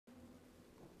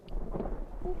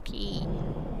Key.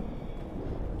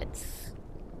 Let's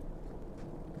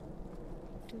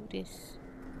do this.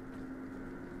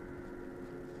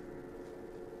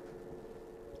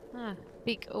 Ah,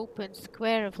 big open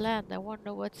square of land. I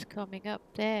wonder what's coming up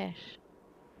there.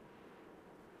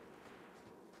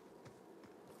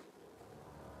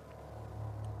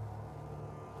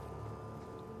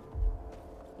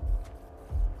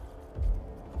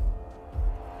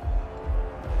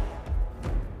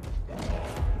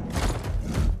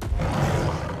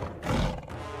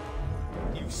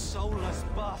 You soulless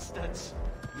bastards!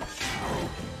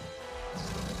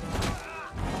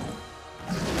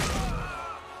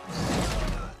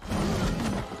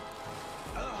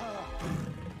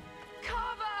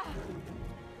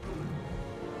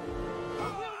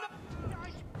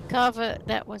 Carver,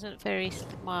 that wasn't very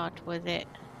smart, was it?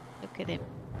 Look at him.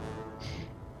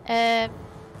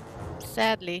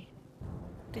 Sadly,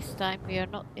 this time we are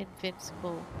not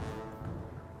invincible.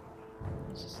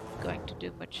 This isn't going to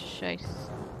do much chase,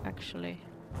 actually.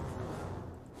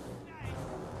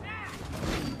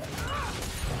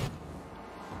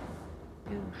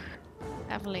 Oof.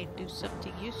 Aveline, do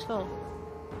something useful.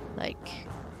 Like,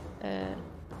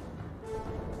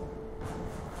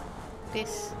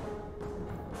 this.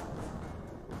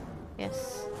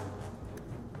 Yes.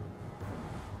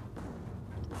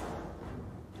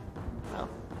 Well,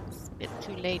 it's a bit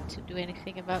too late to do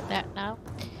anything about that now.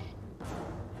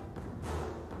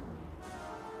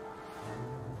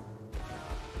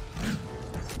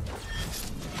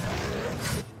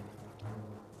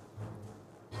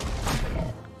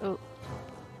 Oh.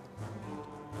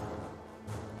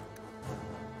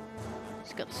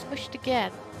 He's got smushed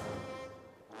again.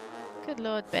 Good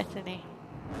Lord, Bethany.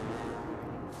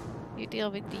 You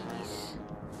deal with these.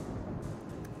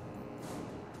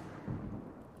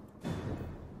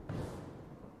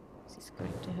 This is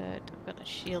going to hurt. I'm gonna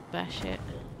shield bash it.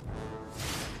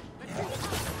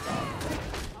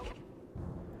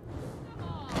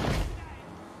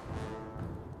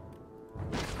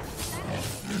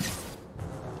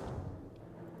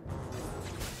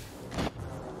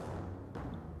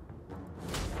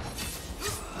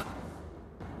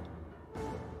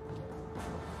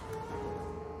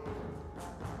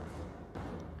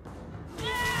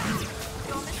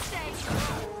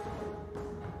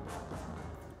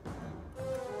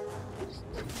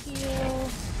 Heal.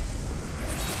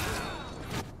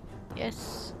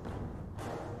 Yes.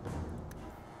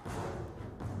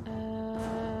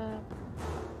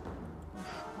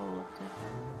 All of them.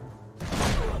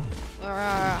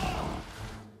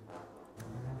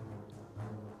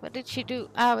 What did she do?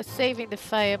 I was saving the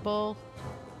fireball.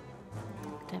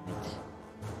 Damn it.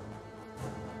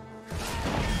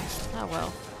 Oh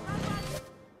well.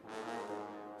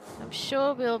 I'm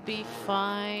sure we'll be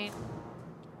fine.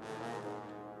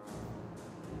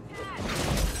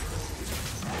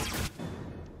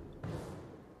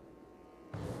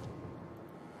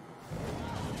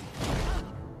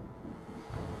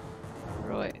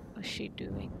 Right, what's she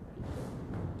doing?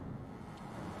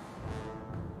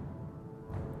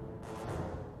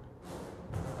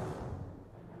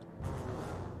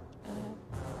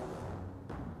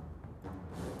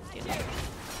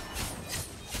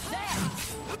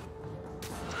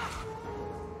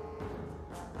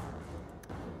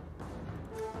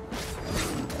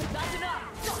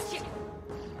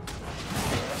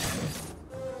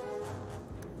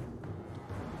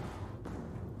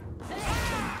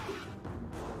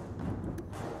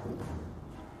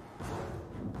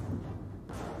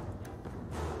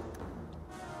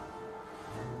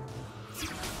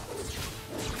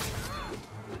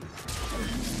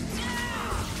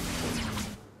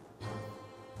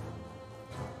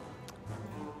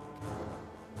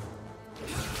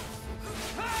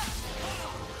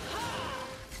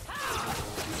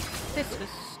 This was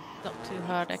not too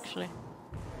hard, actually.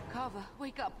 Carver,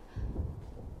 wake up.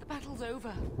 The battle's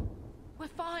over. We're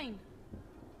fine.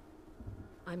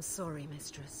 I'm sorry,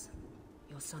 mistress.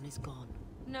 Your son is gone.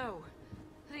 No.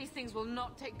 These things will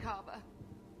not take Carver.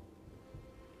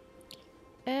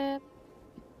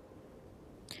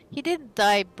 He didn't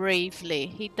die bravely,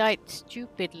 he died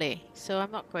stupidly, so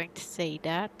I'm not going to say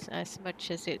that, as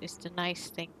much as it is the nice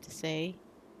thing to say.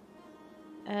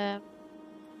 And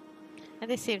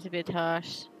this seems a bit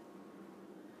harsh.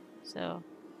 So,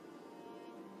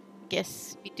 I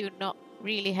guess we do not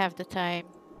really have the time.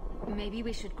 Maybe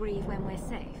we should grieve when we're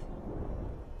safe.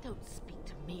 Don't speak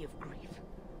to me of grief.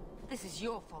 This is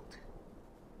your fault.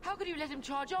 How could you let him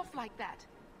charge off like that?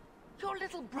 Your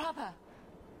little brother.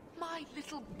 My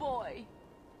little boy.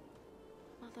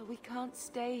 Mother, we can't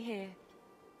stay here.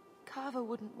 Carver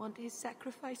wouldn't want his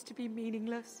sacrifice to be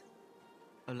meaningless.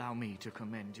 Allow me to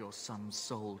commend your son's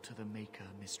soul to the Maker,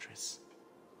 mistress.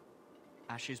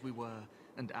 Ashes we were,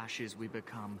 and ashes we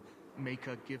become.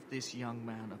 Maker, give this young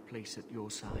man a place at your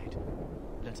side.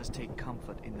 Let us take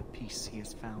comfort in the peace he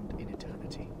has found in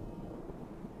eternity.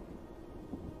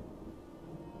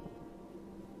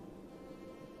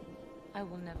 I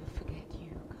will never forget you,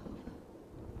 Carver.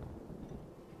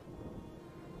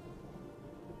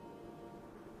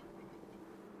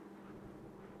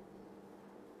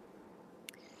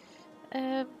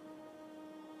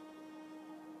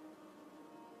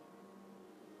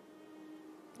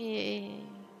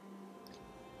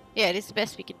 Yeah, it is the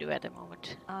best we can do at the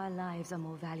moment. Our lives are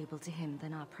more valuable to him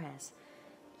than our prayers.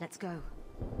 Let's go.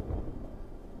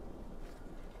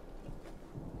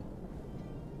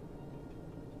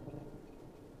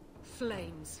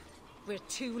 Flames. We're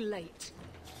too late.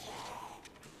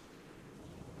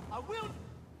 I will.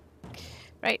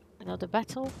 Right, another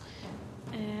battle.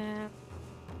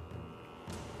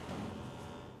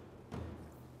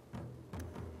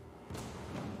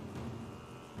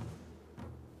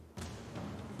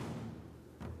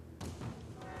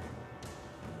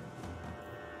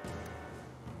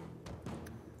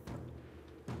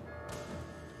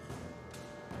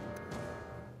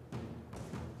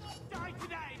 Die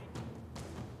today.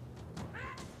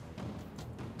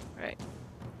 Right.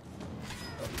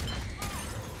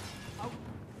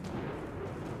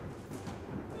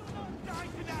 Die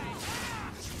today.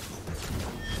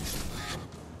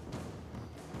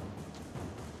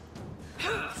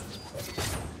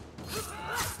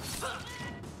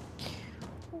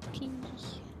 Okay.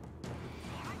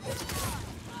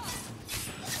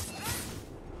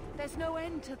 There's no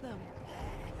end to them.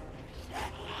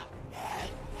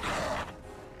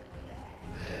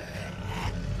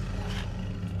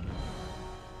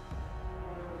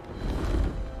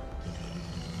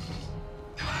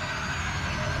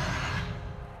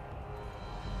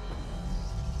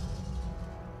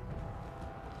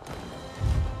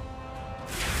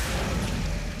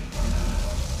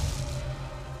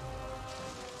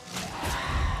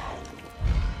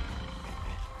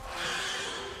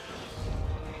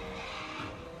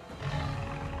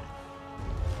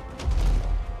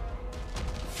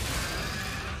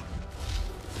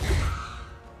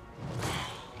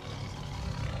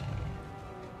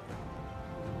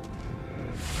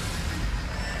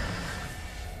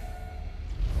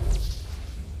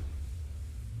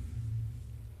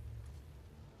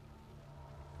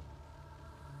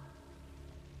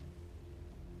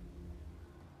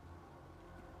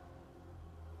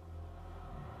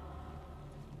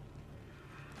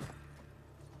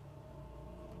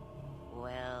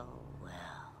 Well,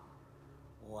 well,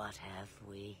 what have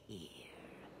we here?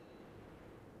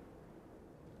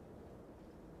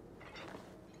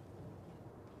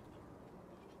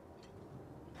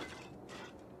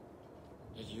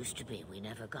 It used to be we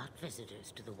never got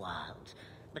visitors to the wilds,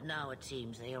 but now it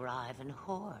seems they arrive in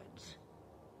hordes.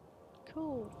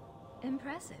 Cool.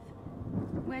 Impressive.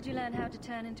 Where'd you learn how to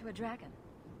turn into a dragon?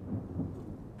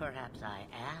 Perhaps I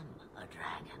am a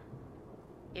dragon.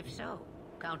 If so,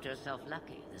 count yourself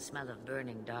lucky. The smell of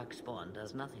burning darkspawn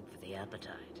does nothing for the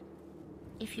appetite.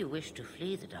 If you wish to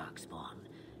flee the darkspawn,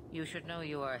 you should know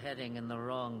you are heading in the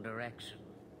wrong direction.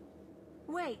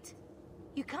 Wait!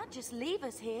 You can't just leave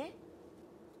us here!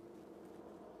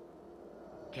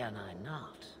 Can I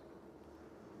not?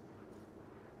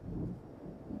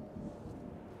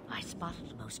 I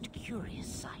spotted a most curious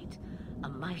sight. A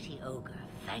mighty ogre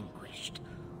vanquished.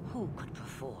 Who could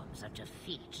perform such a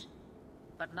feat?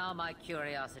 But now my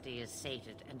curiosity is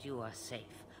sated, and you are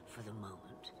safe for the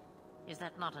moment. Is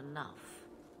that not enough?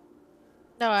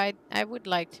 No, I would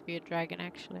like to be a dragon,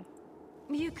 actually.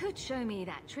 You could show me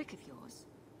that trick of yours.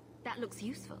 That looks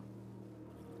useful.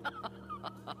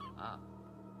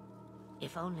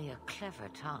 If only a clever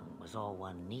tongue was all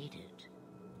one needed.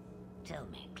 Tell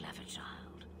me, clever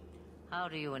child, how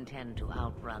do you intend to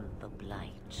outrun the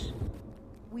Blight?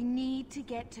 We need to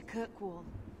get to Kirkwall,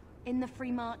 in the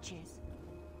Free Marches.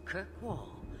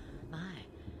 Kirkwall? My,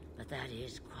 but that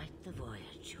is quite the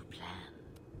voyage you plan.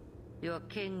 Your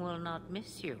king will not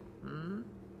miss you, hmm?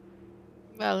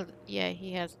 Well, yeah,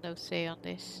 he has no say on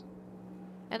this.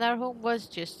 And our home was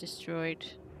just destroyed.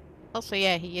 Also,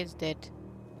 yeah, he is dead.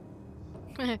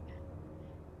 No.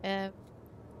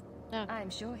 I'm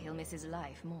sure he'll miss his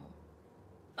life more.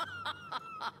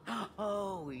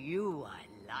 Oh, you I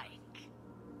like.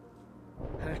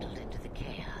 Hurtled into the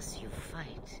chaos, you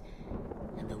fight,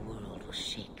 and the world will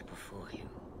shake before you.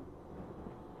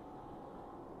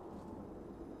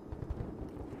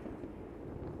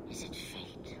 Is it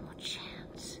fate or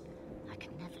chance? I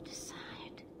can never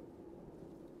decide.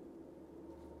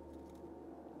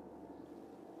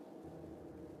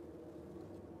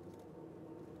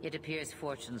 It appears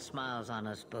fortune smiles on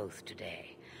us both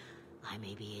today. I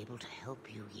may be able to help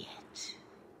you yet.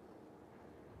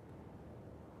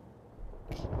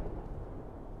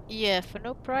 Yeah, for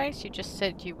no price. You just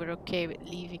said you were okay with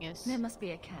leaving us. There must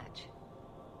be a catch.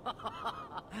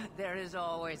 There is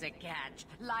always a catch.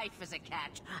 Life is a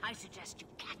catch. I suggest you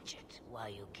catch it while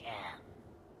you can.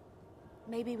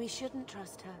 Maybe we shouldn't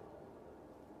trust her.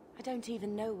 I don't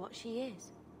even know what she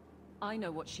is. I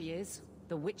know what she is.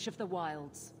 The Witch of the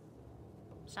Wilds.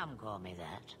 Some call me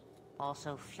that.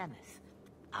 Also Flemeth,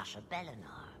 Asha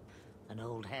Belinar, an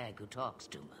old hag who talks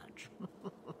too much.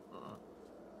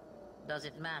 Does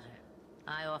it matter?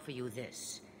 I offer you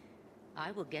this.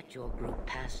 I will get your group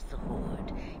past the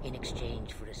Horde in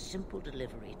exchange for a simple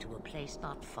delivery to a place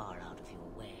not far out of your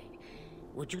way.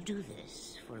 Would you do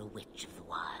this for a Witch of the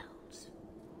Wilds?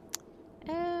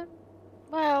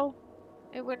 Well,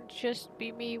 it wouldn't just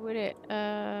be me, would it?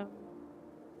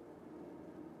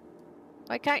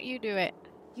 Why can't you do it?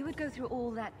 You would go through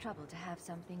all that trouble to have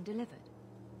something delivered?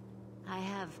 I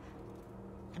have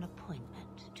an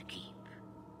appointment to keep.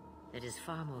 It is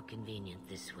far more convenient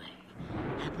this way.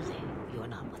 Happily, you're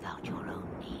not without your own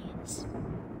needs.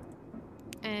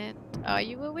 And are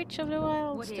you a Witch of the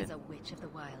Wilds? What is a Witch of the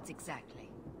Wilds exactly?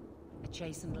 A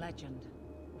chastened legend.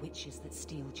 Witches that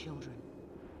steal children.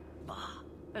 Bah,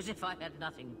 as if I had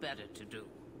nothing better to do.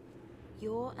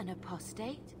 You're an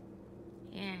apostate?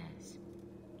 Yes,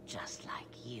 just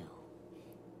like you.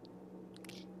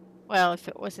 Well, if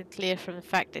it wasn't clear from the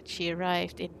fact that she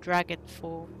arrived in dragon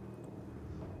form.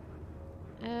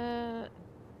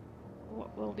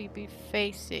 What will we be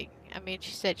facing? I mean,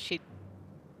 she said she'd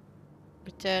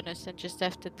return us and just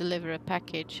have to deliver a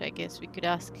package. I guess we could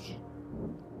ask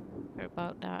her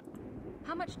about that.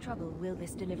 How much trouble will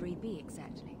this delivery be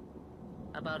exactly?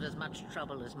 About as much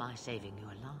trouble as my saving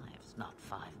your lives not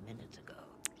 5 minutes ago.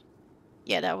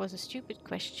 Yeah, that was a stupid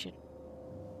question.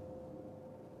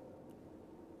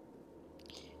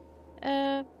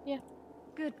 Yeah.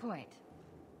 Good point.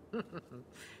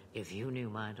 If you knew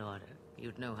my daughter,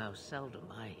 you'd know how seldom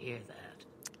I hear that.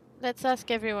 Let's ask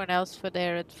everyone else for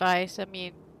their advice. I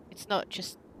mean, it's not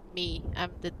just me.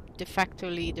 I'm the de facto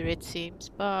leader, it seems,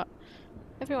 but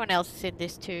everyone else is in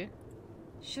this too.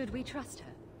 Should we trust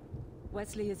her?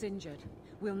 Wesley is injured.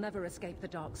 We'll never escape the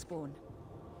Darkspawn.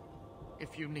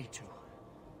 If you need to,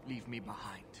 leave me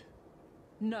behind.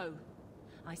 No.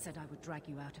 I said I would drag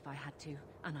you out if I had to,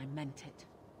 and I meant it.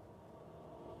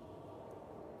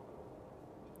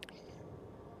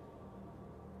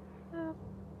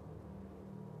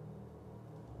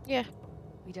 Yeah.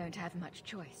 We don't have much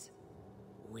choice.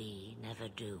 We never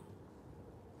do.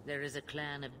 There is a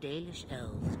clan of Dalish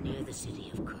elves near the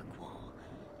city of Kirkwall.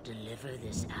 Deliver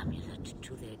this amulet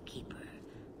to their keeper,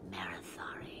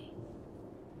 Marithari.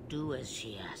 Do as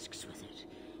she asks with it,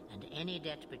 and any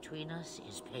debt between us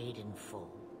is paid in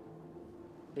full.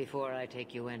 Before I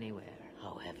take you anywhere,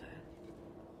 however,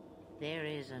 there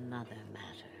is another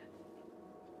matter.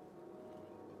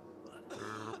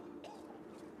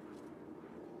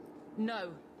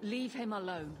 No, leave him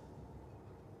alone.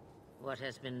 What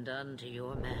has been done to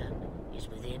your man is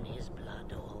within his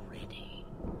blood already.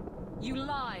 You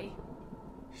lie!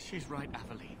 She's right,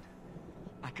 Aveline.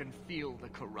 I can feel the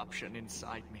corruption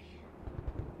inside me.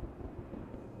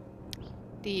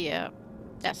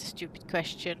 That's a stupid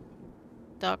question.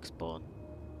 Darkspawn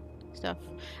stuff.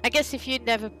 I guess if you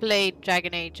never played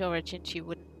Dragon Age Origins, you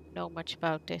wouldn't know much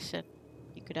about this, and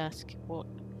you could ask what.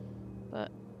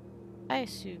 But I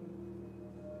assume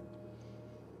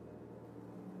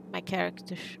my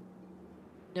character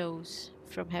knows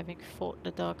from having fought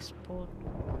the Darkspawn.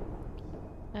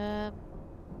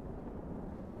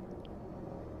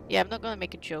 Yeah, I'm not gonna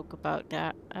make a joke about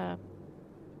that. There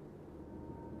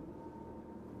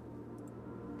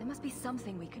must be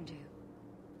something we can do.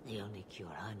 The only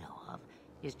cure I know of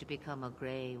is to become a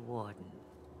Grey Warden.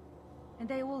 And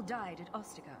they all died at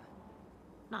Ostagar.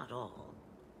 Not all,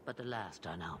 but the last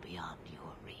are now beyond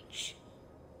your reach.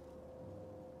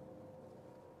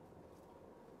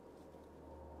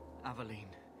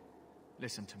 Aveline,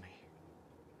 listen to me.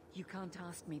 You can't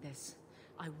ask me this.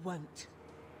 I won't.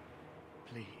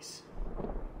 Please.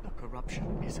 The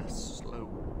corruption is a slow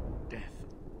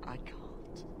death. I can't.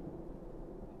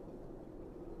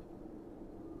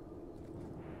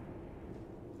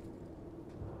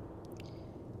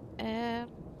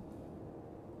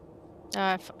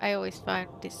 I always find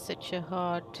this such a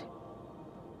hard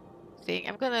thing.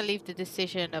 I'm gonna leave the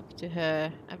decision up to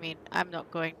her. I mean, I'm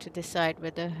not going to decide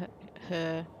whether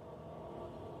her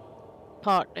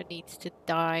partner needs to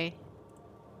die.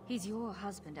 He's your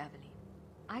husband, Aveline.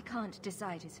 I can't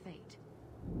decide his fate.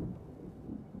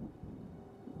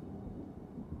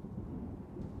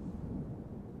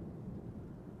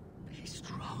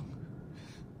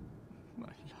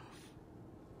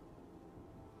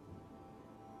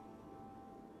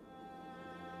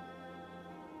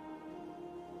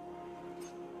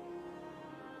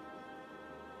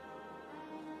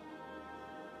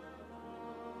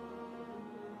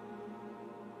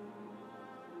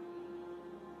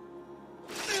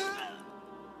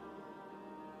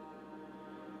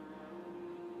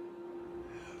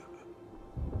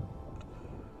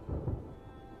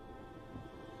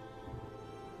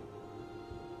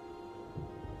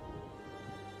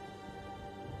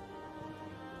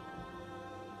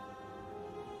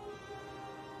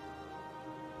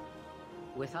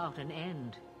 Without an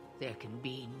end, there can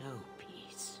be no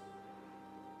peace.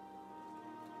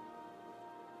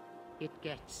 It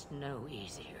gets no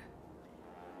easier.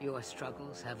 Your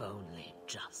struggles have only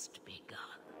just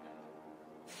begun.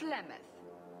 Flemeth,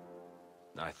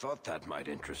 I thought that might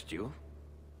interest you.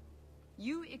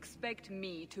 you expect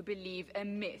me to believe a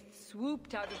myth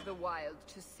swooped out of the wild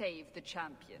to save the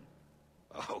champion?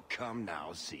 Oh, come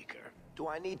now, Seeker. Do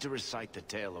I need to recite the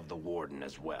tale of the Warden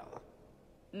as well?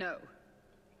 No.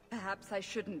 Perhaps I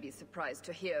shouldn't be surprised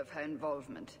to hear of her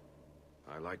involvement.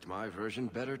 I liked my version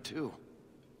better, too.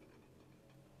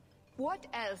 What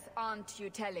else aren't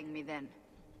you telling me, then?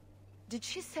 Did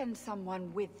she send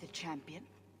someone with the champion?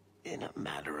 In a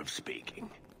matter of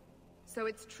speaking. So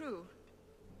it's true.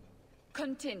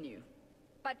 Continue.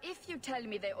 But if you tell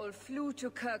me they all flew to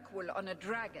Kirkwall on a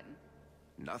dragon...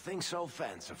 Nothing so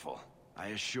fanciful, I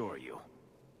assure you.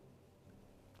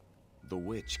 The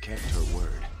witch kept her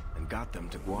word, and got them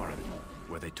to Guaran,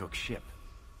 where they took ship.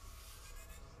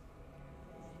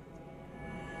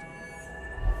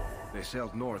 They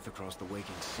sailed north across the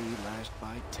waking sea, lashed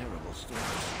by terrible storms.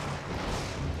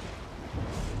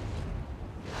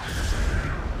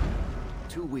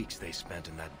 2 weeks they spent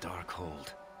in that dark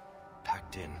hold,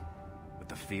 packed in with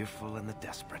the fearful and the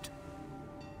desperate.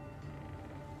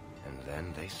 And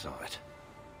then they saw it.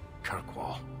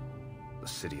 Kirkwall, the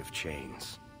city of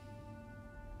chains.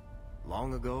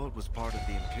 Long ago it was part of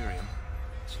the Imperium,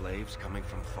 slaves coming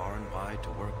from far and wide to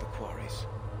work the quarries.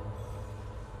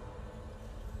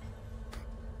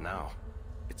 Now,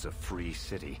 it's a free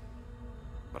city,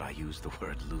 but I use the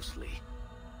word loosely.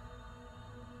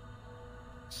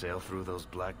 Sail through those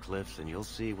black cliffs and you'll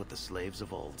see what the slaves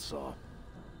of old saw.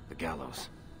 The gallows,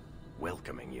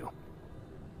 welcoming you.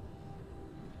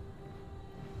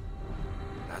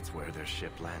 That's where their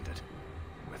ship landed,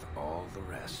 with all the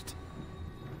rest.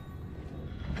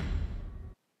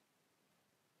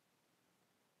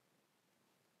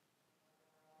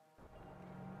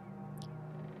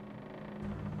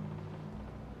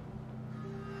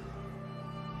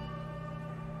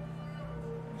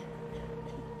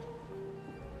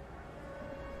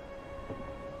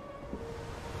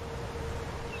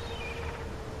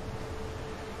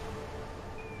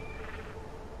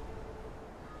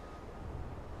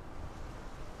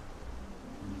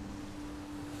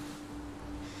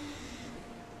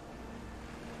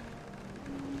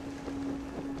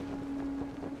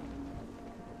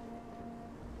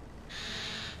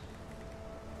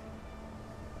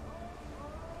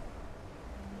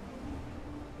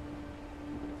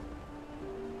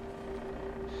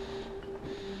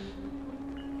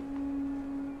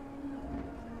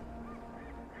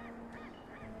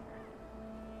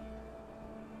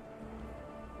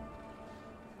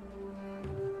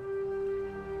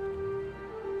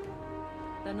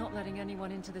 They're not letting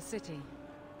anyone into the city.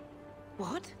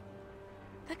 What?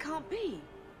 That can't be.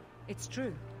 It's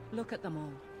true. Look at them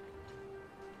all.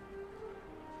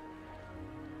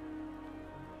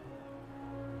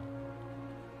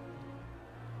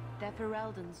 They're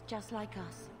Fereldans, just like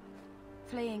us.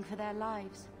 Fleeing for their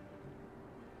lives.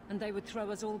 And they would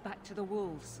throw us all back to the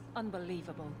wolves.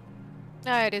 Unbelievable.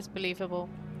 No, it is believable.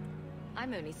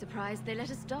 I'm only surprised they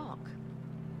let us dock.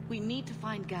 We need to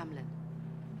find Gamlen.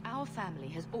 Our family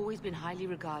has always been highly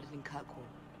regarded in Kirkwall.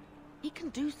 He can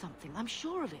do something, I'm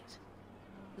sure of it.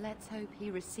 Let's hope he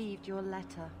received your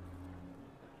letter.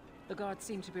 The guards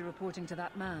seem to be reporting to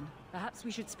that man. Perhaps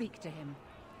we should speak to him.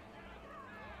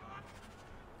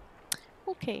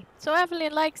 Okay, so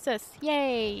Aveline likes us.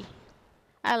 Yay!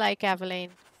 I like Aveline.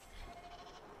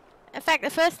 In fact, the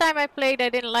first time I played I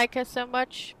didn't like her so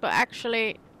much, but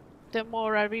actually the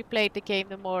more I replayed the game,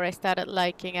 the more I started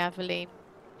liking Aveline.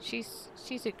 She's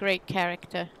a great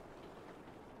character.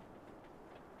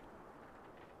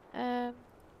 How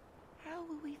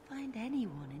will we find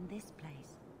anyone in this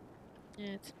place?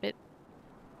 Yeah, it's a bit...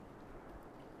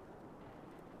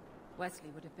 Wesley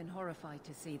would have been horrified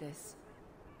to see this.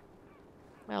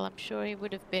 Well, I'm sure he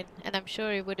would have been. And I'm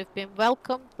sure he would have been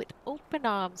welcomed with open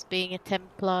arms being a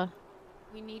Templar.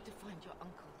 We need to find your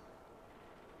uncle.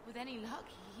 With any luck,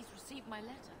 he's received my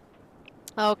letter.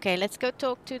 Okay, let's go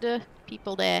talk to the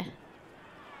people there.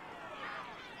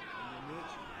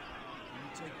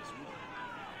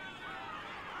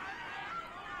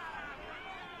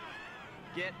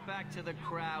 Get back to the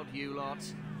crowd, you lot.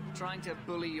 Trying to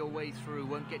bully your way through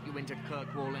won't get you into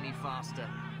Kirkwall any faster.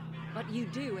 But you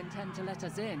do intend to let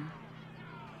us in.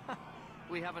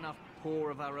 We have enough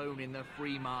poor of our own in the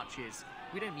free marches.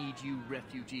 We don't need you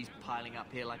refugees piling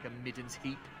up here like a middens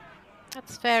heap.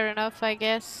 That's fair enough, I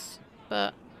guess.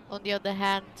 But on the other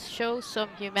hand, show some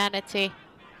humanity.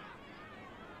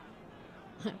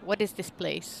 What is this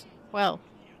place? Well,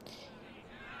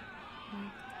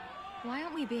 Why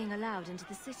aren't we being allowed into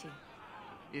the city?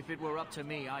 If it were up to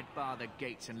me, I'd bar the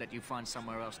gates and let you find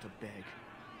somewhere else to beg.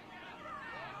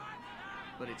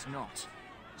 But it's not.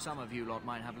 Some of you lot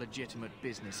might have legitimate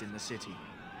business in the city.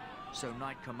 So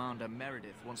Knight Commander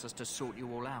Meredith wants us to sort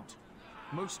you all out.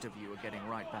 Most of you are getting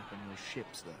right back on your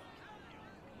ships, though.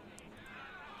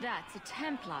 That's a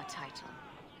Templar title.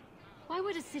 Why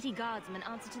would a city guardsman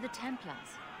answer to the Templars?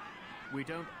 We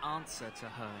don't answer to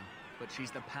her, but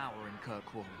she's the power in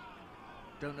Kirkwall.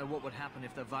 Don't know what would happen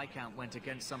if the Viscount went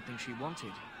against something she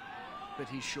wanted, but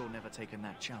he's sure never taken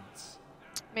that chance.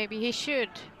 maybe he should.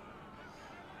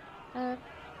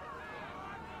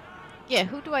 Yeah,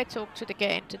 who do I talk to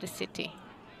get into the city?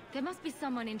 There must be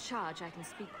someone in charge I can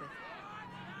speak with.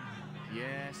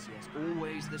 Yes,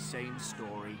 always the same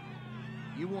story.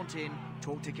 You want in,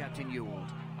 talk to Captain Ewald.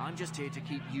 I'm just here to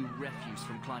keep you refuse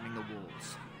from climbing the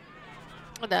walls.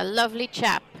 Oh, that lovely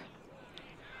chap.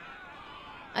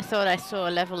 I thought I saw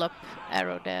a level up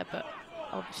arrow there, but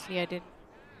obviously I didn't.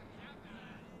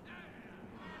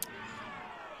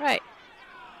 Right.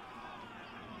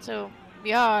 So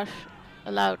we are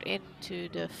allowed into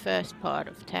the first part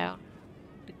of town.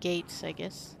 The gates, I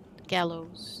guess. The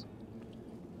gallows.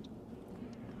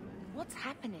 What's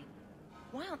happening?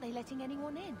 Why aren't they letting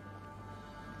anyone in?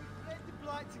 Let the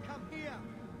blight to come here.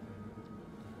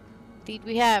 Indeed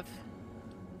we have.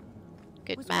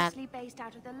 Good Was man. Wesley based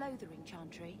out of the Lothering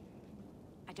Chantry?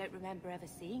 I don't remember ever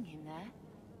seeing him there.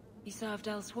 He served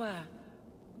elsewhere.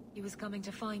 He was coming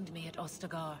to find me at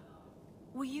Ostagar.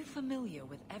 Were you familiar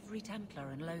with every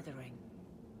Templar in Lothering?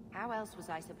 How else was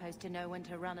I supposed to know when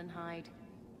to run and hide?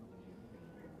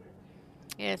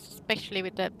 Yes, especially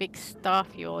with that big staff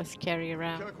you always carry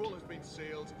around. Kirkwall has been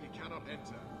sealed. You cannot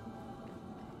enter.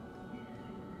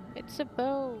 It's a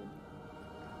bow.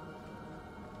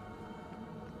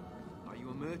 Are you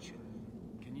a merchant?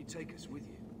 Can you take us with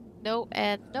you? No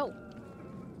and no.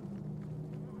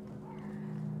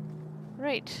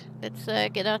 Right, let's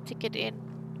get our ticket in.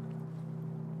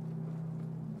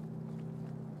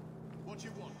 What do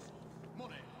you want?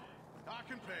 Money? I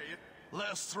can pay you. Let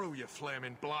us through, you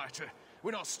flaming blighter.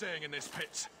 We're not staying in this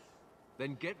pit.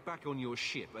 Then get back on your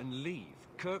ship and leave.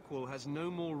 Kirkwall has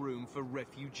no more room for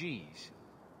refugees.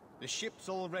 The ship's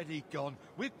already gone.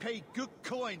 We've paid good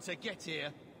coin to get here.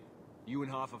 You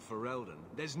and half of Ferelden.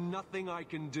 There's nothing I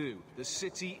can do. The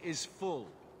city is full.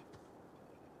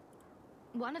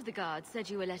 One of the guards said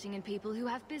you were letting in people who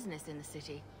have business in the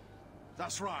city.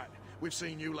 That's right. We've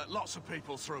seen you let lots of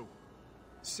people through.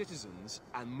 Citizens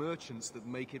and merchants that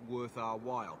make it worth our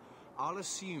while. I'll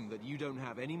assume that you don't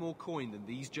have any more coin than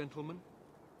these gentlemen.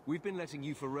 We've been letting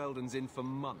you Fereldans in for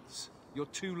months. You're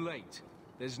too late.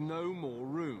 There's no more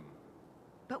room.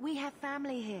 But we have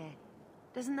family here.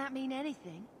 Doesn't that mean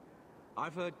anything?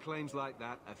 I've heard claims like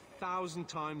that 1,000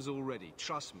 times already,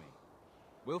 trust me.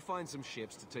 We'll find some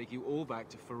ships to take you all back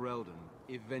to Ferelden,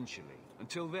 eventually.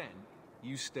 Until then,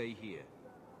 you stay here.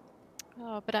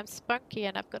 Oh, but I'm spunky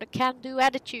and I've got a can-do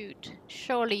attitude.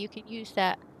 Surely you can use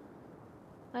that.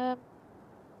 I'm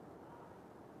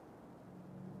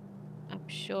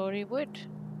sure he would.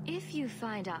 If you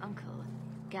find our uncle,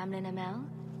 Gamlen Amel,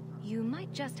 you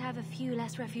might just have a few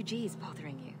less refugees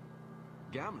bothering you.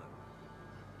 Gamlen?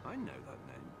 I know that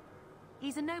name.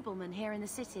 He's a nobleman here in the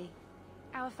city.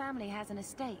 Our family has an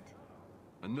estate.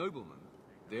 A nobleman?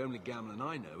 The only Gamlen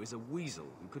I know is a weasel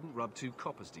who couldn't rub two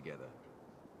coppers together.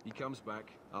 He comes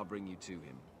back, I'll bring you to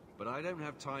him. But I don't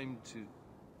have time to...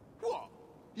 What?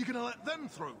 You gonna let them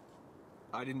through?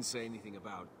 I didn't say anything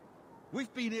about...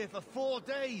 We've been here for 4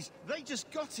 days. They just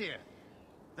got here.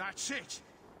 That's it.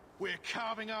 We're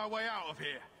carving our way out of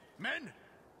here. Men?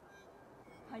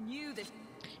 I knew this.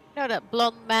 You know, that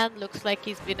blonde man looks like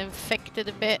he's been infected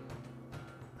a bit.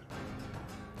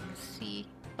 Let's see.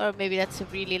 Or maybe that's a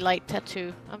really light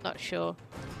tattoo. I'm not sure.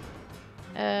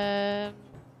 I'm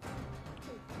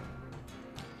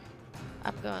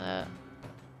gonna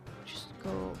just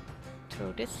go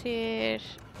throw this here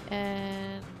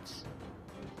and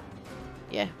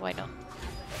yeah, why not?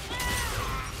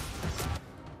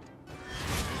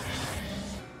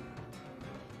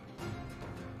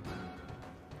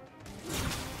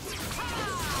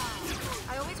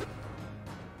 I always...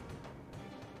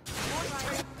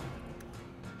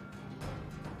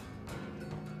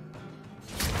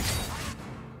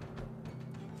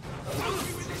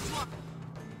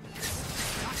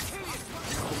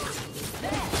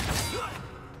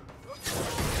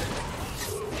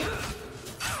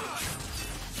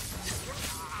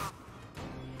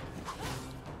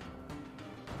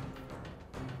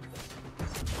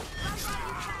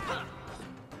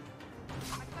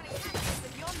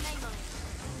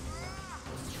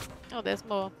 Oh, there's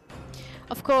more.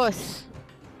 Of course,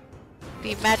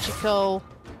 the magical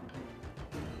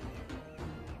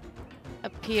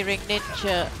appearing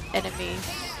ninja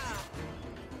enemies.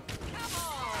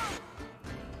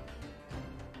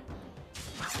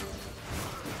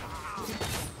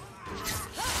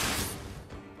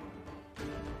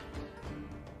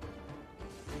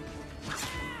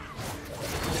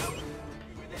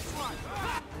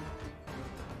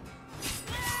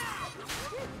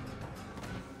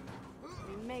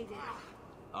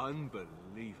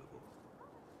 Unbelievable.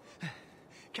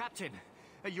 Captain,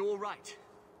 are you all right?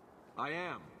 I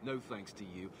am, no thanks to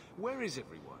you. Where is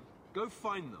everyone? Go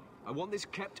find them. I want this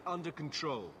kept under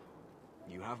control.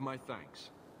 You have my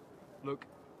thanks. Look,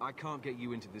 I can't get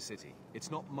you into the city.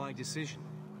 It's not my decision.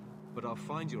 But I'll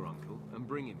find your uncle and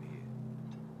bring him here.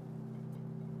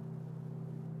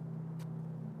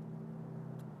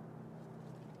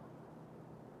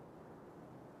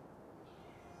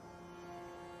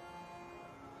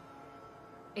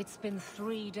 It's been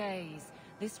 3 days.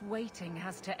 This waiting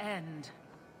has to end.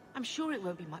 I'm sure it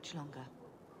won't be much longer.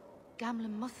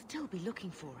 Gamlen must still be looking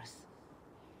for us.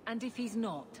 And if he's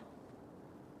not?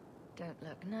 Don't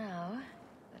look now,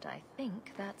 but I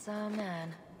think that's our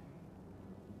man.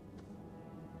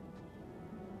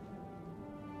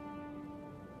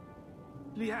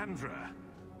 Leandra!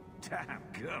 Damn,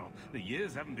 girl, the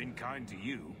years haven't been kind to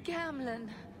you. Gamlen!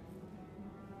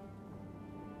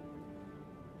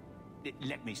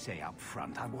 Let me say up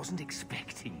front, I wasn't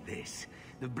expecting this.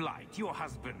 The Blight, your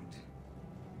husband,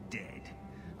 dead.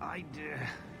 I'd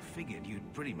figured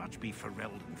you'd pretty much be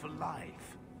Ferelden for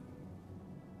life.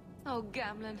 Oh,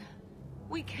 Gamlen.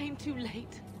 We came too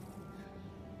late.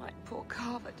 My poor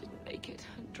Carver didn't make it,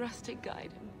 and Drastic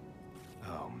guide him.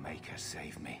 Oh, Maker,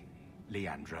 save me.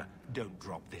 Leandra, don't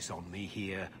drop this on me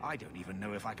here. I don't even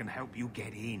know if I can help you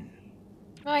get in.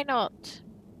 Why not?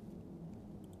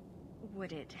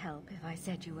 Would it help if I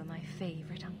said you were my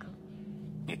favorite uncle?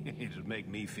 It'd make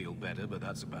me feel better, but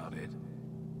that's about it.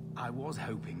 I was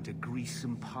hoping to grease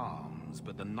some palms,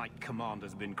 but the Knight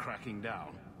Commander's been cracking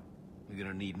down. We're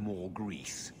gonna need more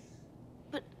grease.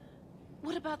 But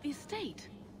what about the estate?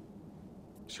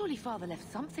 Surely Father left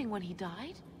something when he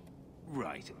died?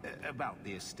 Right, about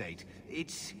the estate.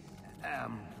 It's,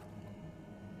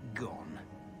 gone.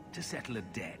 To settle a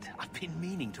debt. I've been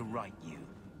meaning to write you.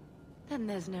 Then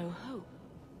there's no hope.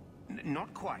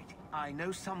 Not quite. I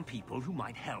know some people who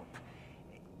might help.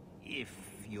 If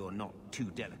you're not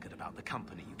too delicate about the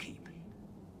company you keep.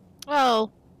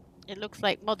 Well, it looks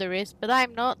like Mother is, but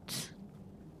I'm not.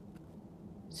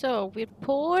 So, we're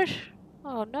poor?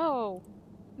 Oh no.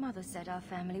 Mother said our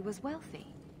family was wealthy.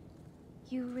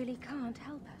 You really can't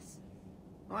help us.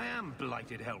 I am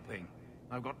blighted helping.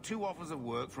 I've got 2 offers of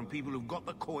work from people who've got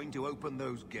the coin to open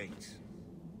those gates.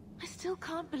 I still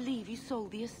can't believe you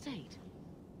sold the estate.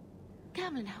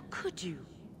 Gamlen, how could you?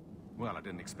 Well, I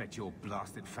didn't expect your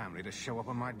blasted family to show up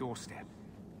on my doorstep.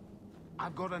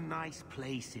 I've got a nice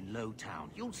place in Lowtown.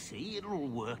 You'll see, it'll all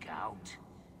work out.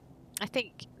 I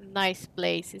think nice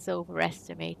place is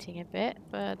overestimating a bit,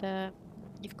 but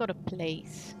you've got a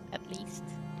place, at least.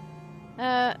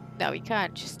 No, we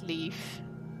can't just leave.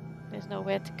 There's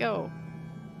nowhere to go.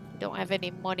 We don't have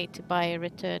any money to buy a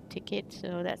return ticket,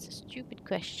 so that's a stupid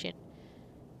question.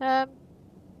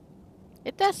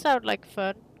 It does sound like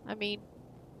fun. I mean,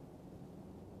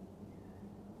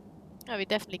 no, we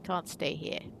definitely can't stay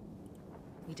here.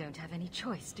 We don't have any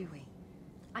choice, do we?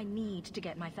 I need to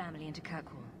get my family into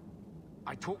Kirkwall.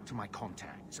 I talked to my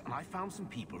contacts, and I found some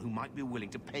people who might be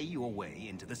willing to pay your way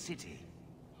into the city.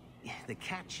 The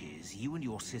catch is, you and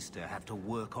your sister have to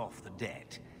work off the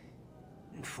debt.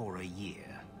 For a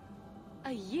year.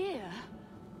 A year?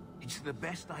 It's the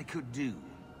best I could do.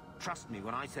 Trust me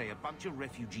when I say a bunch of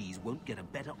refugees won't get a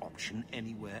better option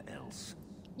anywhere else.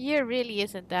 Year really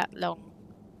isn't that long,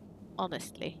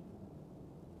 honestly.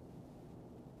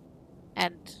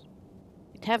 And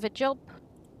you'd have a job.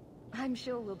 I'm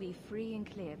sure we'll be free and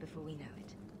clear before we know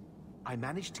it. I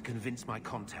managed to convince my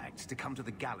contacts to come to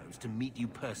the gallows to meet you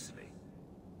personally.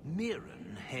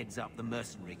 Mirren heads up the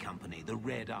mercenary company, the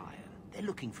Red Iron. They're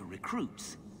looking for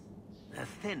recruits.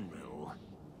 Fenrir,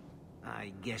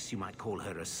 I guess you might call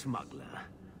her a smuggler.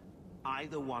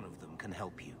 Either one of them can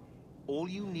help you. All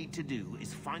you need to do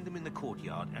is find them in the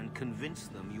courtyard and convince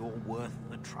them you're worth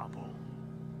the trouble.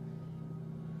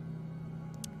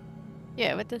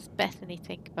 Yeah, what does Bethany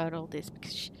think about all this?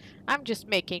 Because I'm just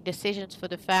making decisions for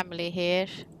the family here.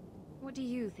 What do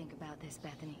you think about this,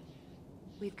 Bethany?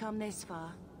 We've come this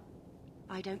far.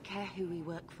 I don't care who we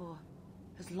work for,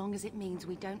 as long as it means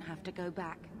we don't have to go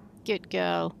back. Good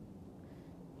girl.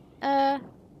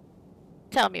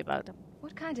 Tell me about them.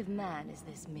 What kind of man is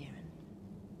this Mirren?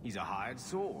 He's a hired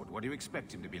sword. What do you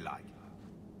expect him to be like?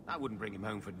 I wouldn't bring him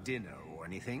home for dinner or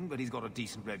anything, but he's got a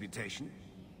decent reputation.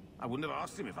 I wouldn't have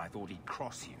asked him if I thought he'd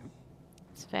cross you.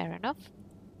 It's fair enough.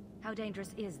 How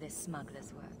dangerous is this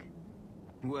smuggler's work?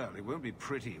 Well, it won't be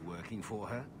pretty working for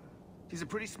her. She's a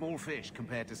pretty small fish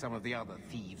compared to some of the other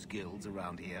thieves' guilds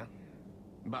around here.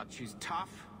 But she's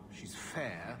tough, she's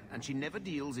fair, and she never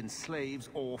deals in slaves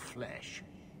or flesh.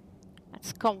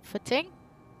 That's comforting.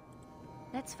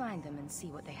 Let's find them and see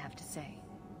what they have to say.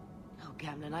 Oh,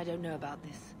 Gamlen, I don't know about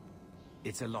this.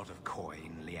 It's a lot of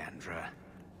coin, Leandra.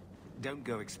 Don't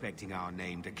go expecting our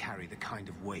name to carry the kind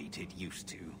of weight it used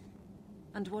to.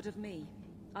 And what of me?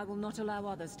 I will not allow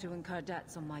others to incur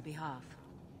debts on my behalf.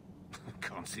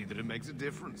 Can't see that it makes a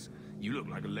difference. You look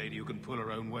like a lady who can pull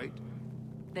her own weight.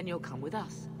 Then you'll come with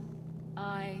us.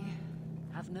 I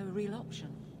have no real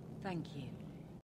option. Thank you.